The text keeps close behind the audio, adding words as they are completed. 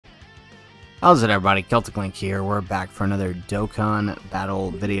How's it, everybody? Celtic Link here. We're back for another Dokkan battle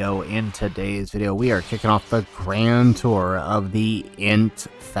video. In today's video, we are kicking off the grand tour of the INT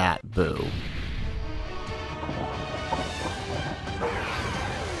Fat BUU.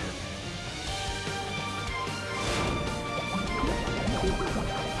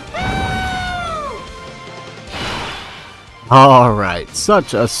 Alright,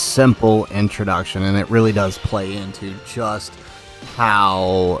 such a simple introduction, and it really does play into just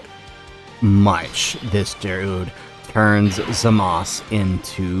how much this dude turns Zamasu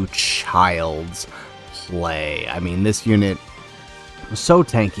into child's play. I mean, this unit is so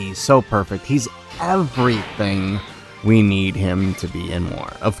tanky, so perfect. He's everything we need him to be and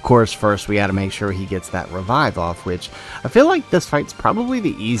more. Of course, first we gotta make sure he gets that revive off, which I feel like this fight's probably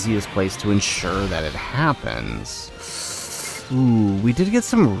the easiest place to ensure that it happens. Ooh, we did get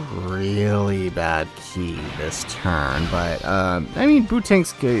some really bad ki this turn, but, I mean,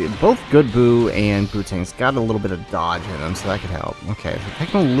 BUU both good BUU and BUU got a little bit of dodge in them, so that could help. Okay, so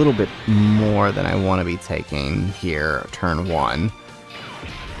taking a little bit more than I want to be taking here, turn one.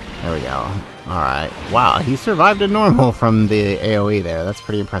 There we go. Alright, wow, he survived a normal from the AoE there, that's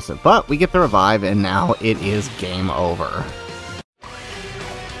pretty impressive. But we get the revive, and now it is game over.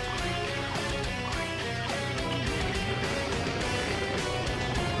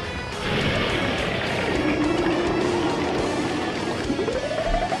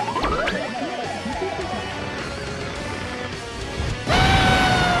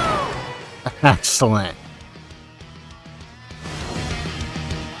 Excellent.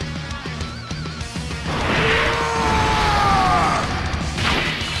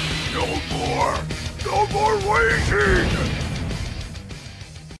 No more waiting!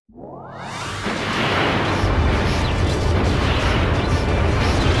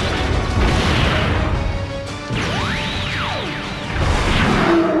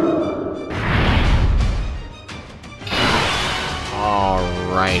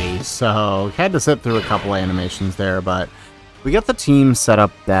 Alrighty, so had to sit through a couple animations there, but we got the team set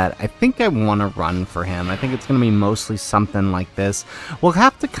up that I think I want to run for him. I think it's going to be mostly something like this. We'll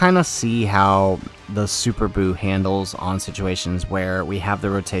have to kind of see how the Super BUU handles on situations where we have the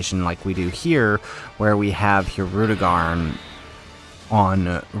rotation like we do here, where we have Hirudegarn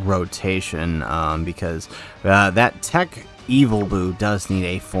on rotation, because that tech evil BUU does need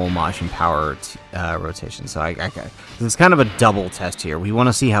a full Majin power rotation, so this is kind of a double test here. We want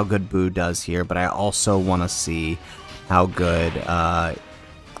to see how good BUU does here, but I also want to see how good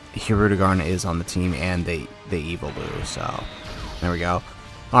Hirudegarn is on the team and the evil BUU. So there we go.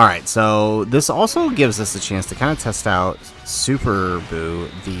 Alright, so this also gives us a chance to kind of test out Super BUU,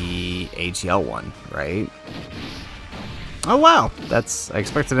 the AGL one, right? Oh wow, I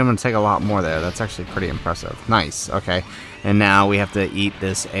expected him to take a lot more there. That's actually pretty impressive. Nice, okay. And now we have to eat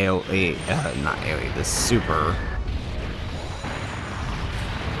this AoE, not AoE, this Super.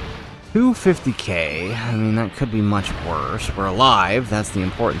 250k, I mean, that could be much worse. We're alive, that's the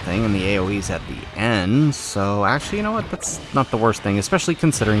important thing, and the AoE's at the end, so actually, you know what, that's not the worst thing, especially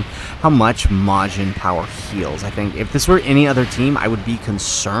considering how much Majin power heals. I think if this were any other team, I would be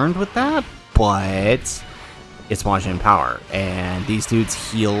concerned with that, but it's Majin power, and these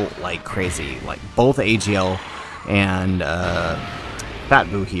dudes heal like crazy. Like, both AGL and Fat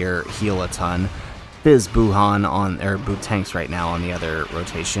BUU here heal a ton. Fizz Buhan on, or BUU right now on the other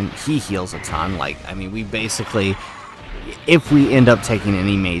rotation, he heals a ton. Like, I mean, we basically, if we end up taking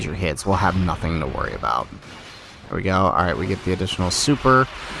any major hits, we'll have nothing to worry about. There we go. Alright, we get the additional super.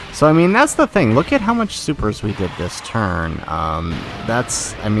 So, I mean, that's the thing. Look at how much supers we did this turn.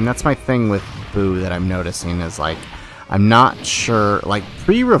 That's my thing with BUU that I'm noticing is, like, I'm not sure, like,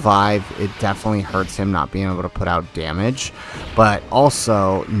 pre-revive, it definitely hurts him not being able to put out damage, but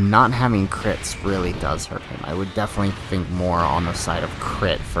also, not having crits really does hurt him. I would definitely think more on the side of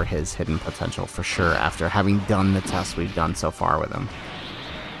crit for his hidden potential, for sure, after having done the tests we've done so far with him.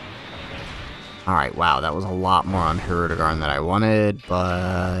 Alright, wow, that was a lot more on Hirudegarn than I wanted,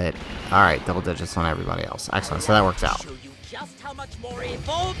 but alright, double digits on everybody else. Excellent, so that works out. Show you just how much more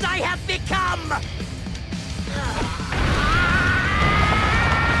evolved I have become!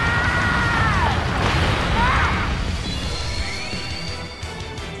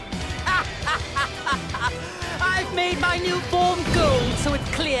 I've made my new form gold, so it's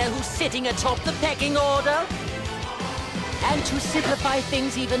clear who's sitting atop the pecking order. And to simplify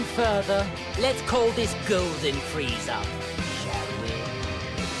things even further, let's call this Golden Frieza, shall we?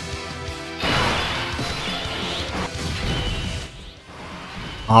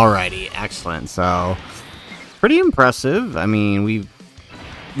 Alrighty, excellent. So, pretty impressive. I mean, we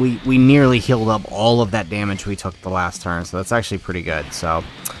nearly healed up all of that damage we took the last turn, so that's actually pretty good. So,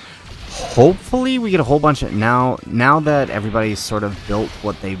 hopefully we get a whole bunch of... Now that everybody's sort of built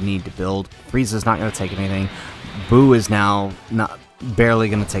what they need to build, Frieza's not going to take anything. BUU is now barely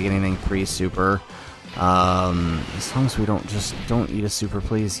going to take anything pre-super. As long as we don't eat a super,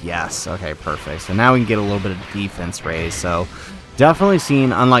 please. Yes, okay, perfect. So now we can get a little bit of defense raise. So definitely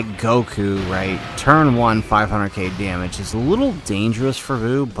seen, unlike Goku, right, turn 1 500k damage is a little dangerous for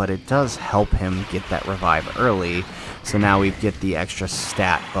BUU, but it does help him get that revive early. So now we get the extra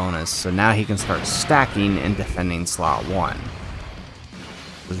stat bonus. So now he can start stacking and defending slot 1.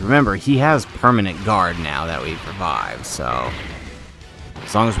 Because remember, he has permanent guard now that we've revived, so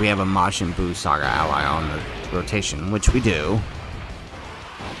as long as we have a Majin Buu Saga ally on the rotation, which we do.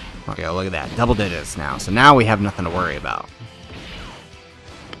 Okay, look at that. Double digits now. So now we have nothing to worry about.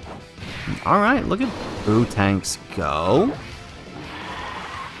 Alright, look at BUU tanks go.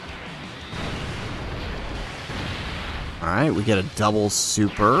 Alright, we get a double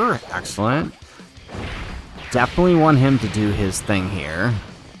super. Excellent. Definitely want him to do his thing here.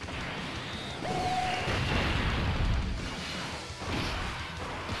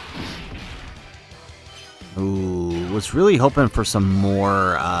 Ooh, was really hoping for some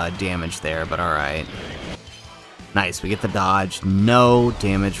more damage there, but alright. Nice, we get the dodge. No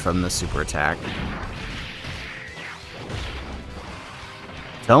damage from the super attack.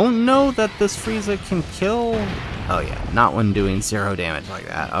 Don't know that this Frieza can kill... Oh yeah, not when doing 0 damage like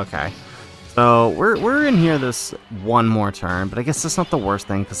that. Okay. So, we're in here this one more turn, but I guess that's not the worst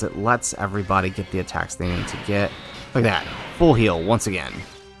thing, because it lets everybody get the attacks they need to get. Look at that. Full heal, once again.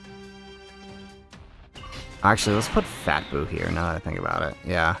 Actually, let's put Fat BUU here, now that I think about it.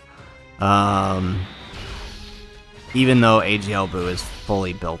 Yeah. Even though AGL BUU is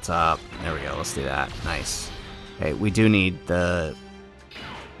fully built up. There we go, let's do that. Nice. Okay, we do need the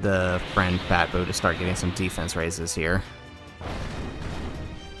friend Fat BUU to start getting some defense raises here.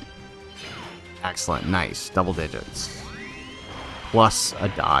 Excellent, nice. Double digits. Plus a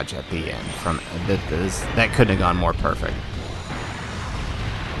dodge at the end. That couldn't have gone more perfect.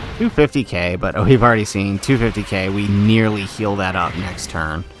 250k, but we've already seen 250k. We nearly heal that up next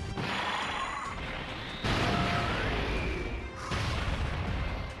turn.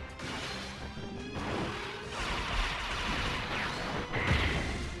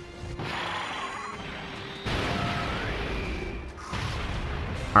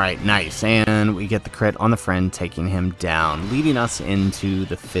 Alright, nice. And we get the crit on the friend, taking him down, leading us into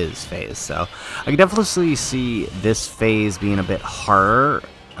the Fizz phase. So I can definitely see this phase being a bit harder.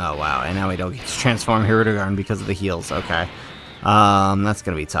 Oh, wow. And now we don't get to transform Hirudegarn because of the heals. Okay. That's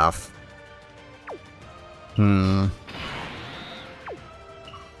going to be tough.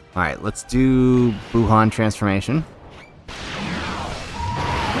 Alright, let's do Buuhan transformation.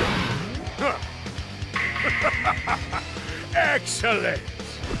 Excellent!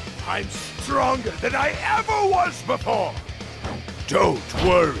 I'm stronger than I ever was before! Don't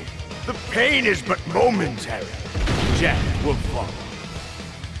worry. The pain is but momentary. Jack will follow.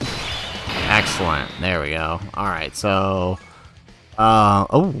 Excellent. There we go. Alright, so...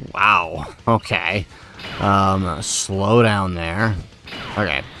 oh, wow. Okay. Slow down there.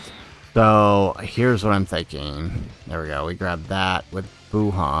 Okay. So, here's what I'm thinking. There we go. We grab that with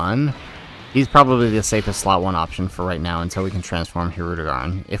Buuhan. He's probably the safest slot 1 option for right now until we can transform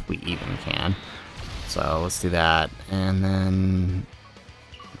Hirudegarn, if we even can. So, let's do that. And then...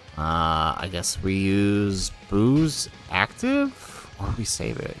 I guess we use BUU's active? Or we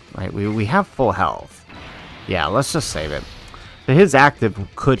save it, right? We have full health. Yeah, let's just save it. So his active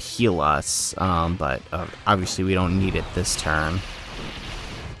could heal us, but obviously we don't need it this turn.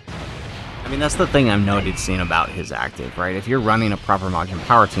 I mean, that's the thing I've noticing about his active, right? If you're running a proper Majin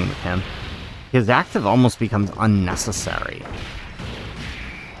Power team with him, his active almost becomes unnecessary.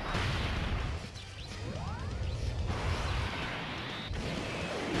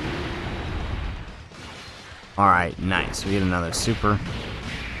 Alright, nice. We get another super.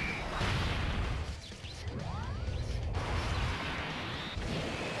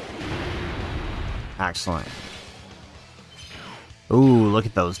 Excellent. Ooh, look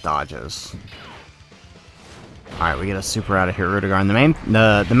at those dodges. Alright, we get a super out of Hirudegarn.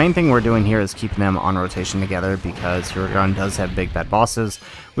 The main thing we're doing here is keeping them on rotation together because Hirudegarn does have big bad bosses,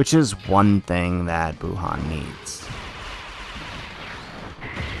 which is one thing that Buuhan needs.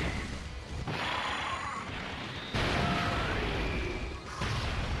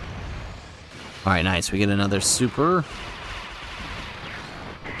 Alright, nice. We get another super.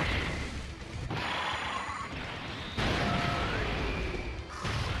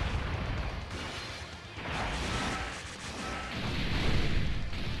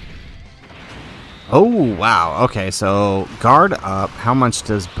 Oh, wow. Okay, so guard up. How much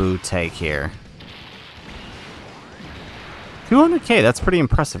does BUU take here? 200k, that's pretty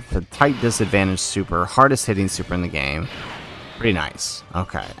impressive. The tight disadvantage super, hardest hitting super in the game. Pretty nice.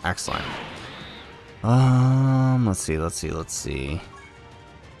 Okay, excellent. Let's see.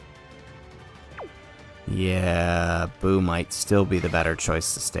 Yeah, BUU might still be the better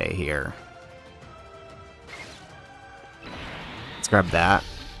choice to stay here. Let's grab that.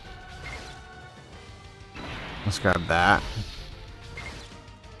 Let's grab that.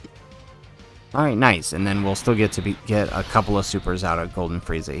 Alright, nice. And then we'll still get to get a couple of supers out of Golden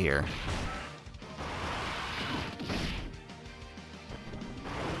Frieza here.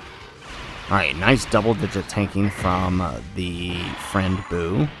 Alright, nice double-digit tanking from the friend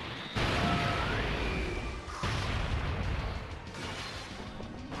BUU.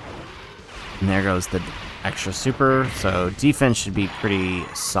 And there goes the extra super. So defense should be pretty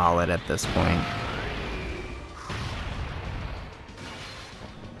solid at this point.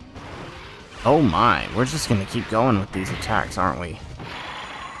 Oh my, we're just gonna keep going with these attacks, aren't we?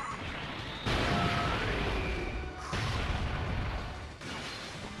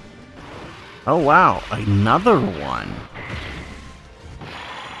 Oh wow, another one.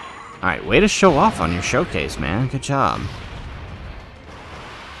 Alright, way to show off on your showcase, man. Good job.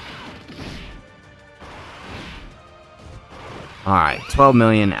 Alright, 12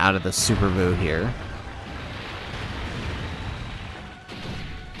 million out of the Super BUU here.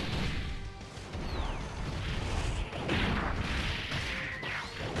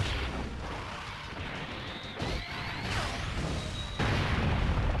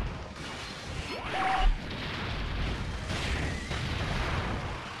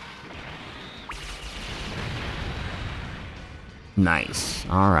 Nice.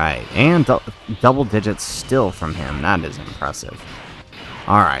 Alright. And double digits still from him. That is impressive.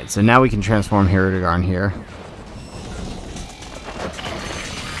 Alright, so now we can transform Hirudegarn here.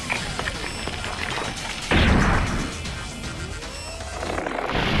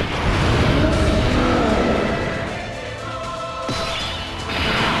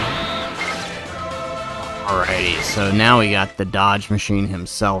 Alrighty, so now we got the dodge machine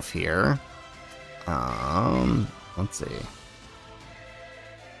himself here. Let's see.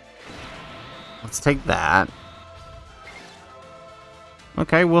 Let's take that.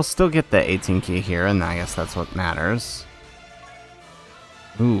 Okay, we'll still get the 18 key here, and I guess that's what matters.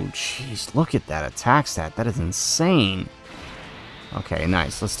 Ooh, jeez, look at that attack stat. That is insane. Okay,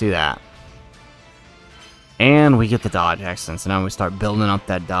 nice. Let's do that. And we get the dodge. Excellent. So now we start building up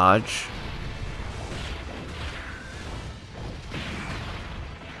that dodge.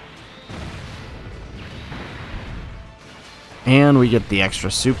 And we get the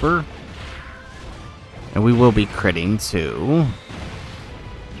extra super. And we will be critting too.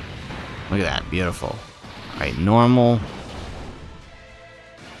 Look at that, beautiful. Alright, normal.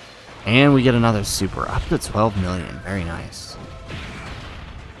 And we get another super, up to 12 million, very nice.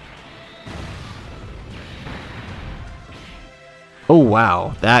 Oh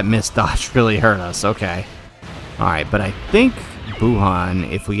wow, that missed dodge really hurt us, okay. Alright, but I think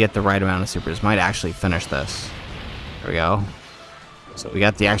Buhan, if we get the right amount of supers, might actually finish this. There we go. So we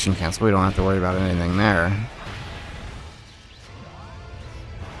got the action cancel, we don't have to worry about anything there.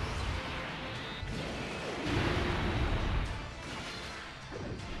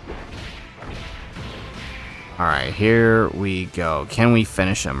 Alright, here we go. Can we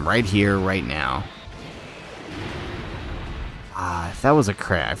finish him right here, right now? If that was a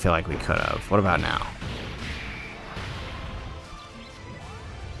crit, I feel like we could have. What about now?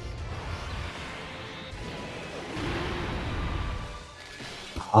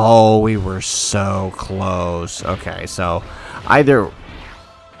 Oh, we were so close. Okay, so either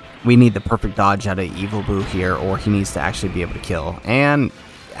we need the perfect dodge out of Evil BUU here, or he needs to actually be able to kill. And,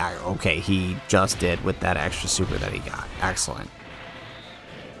 okay, he just did with that extra super that he got. Excellent.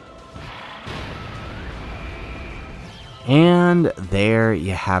 And there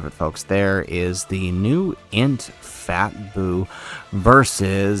you have it, folks. There is the new INT Fat BUU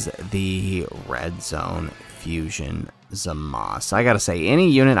versus the Red Zone Fusion Zamasu. I gotta say,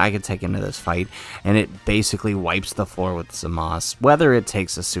 any unit I could take into this fight, and it basically wipes the floor with Zamasu, whether it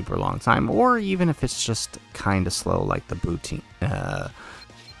takes a super long time, or even if it's just kind of slow, like the BUU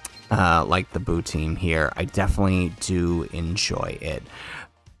team. Here, I definitely do enjoy it.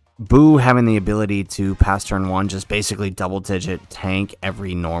 BUU having the ability to pass turn 1, just basically double-digit tank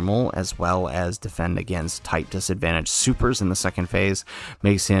every normal, as well as defend against type disadvantage supers in the second phase,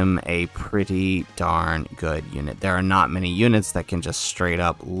 makes him a pretty darn good unit. There are not many units that can just straight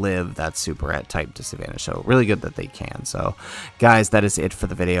up live that super at type disadvantage, so really good that they can. So guys, that is it for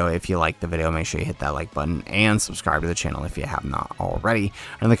the video. If you liked the video, make sure you hit that like button and subscribe to the channel if you have not already.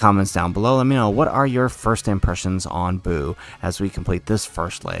 In the comments down below, let me know what are your first impressions on BUU as we complete this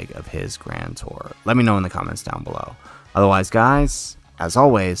first leg of his Grand Tour. Let me know in the comments down below. Otherwise, guys, as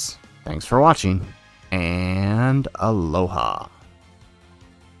always, thanks for watching, and aloha.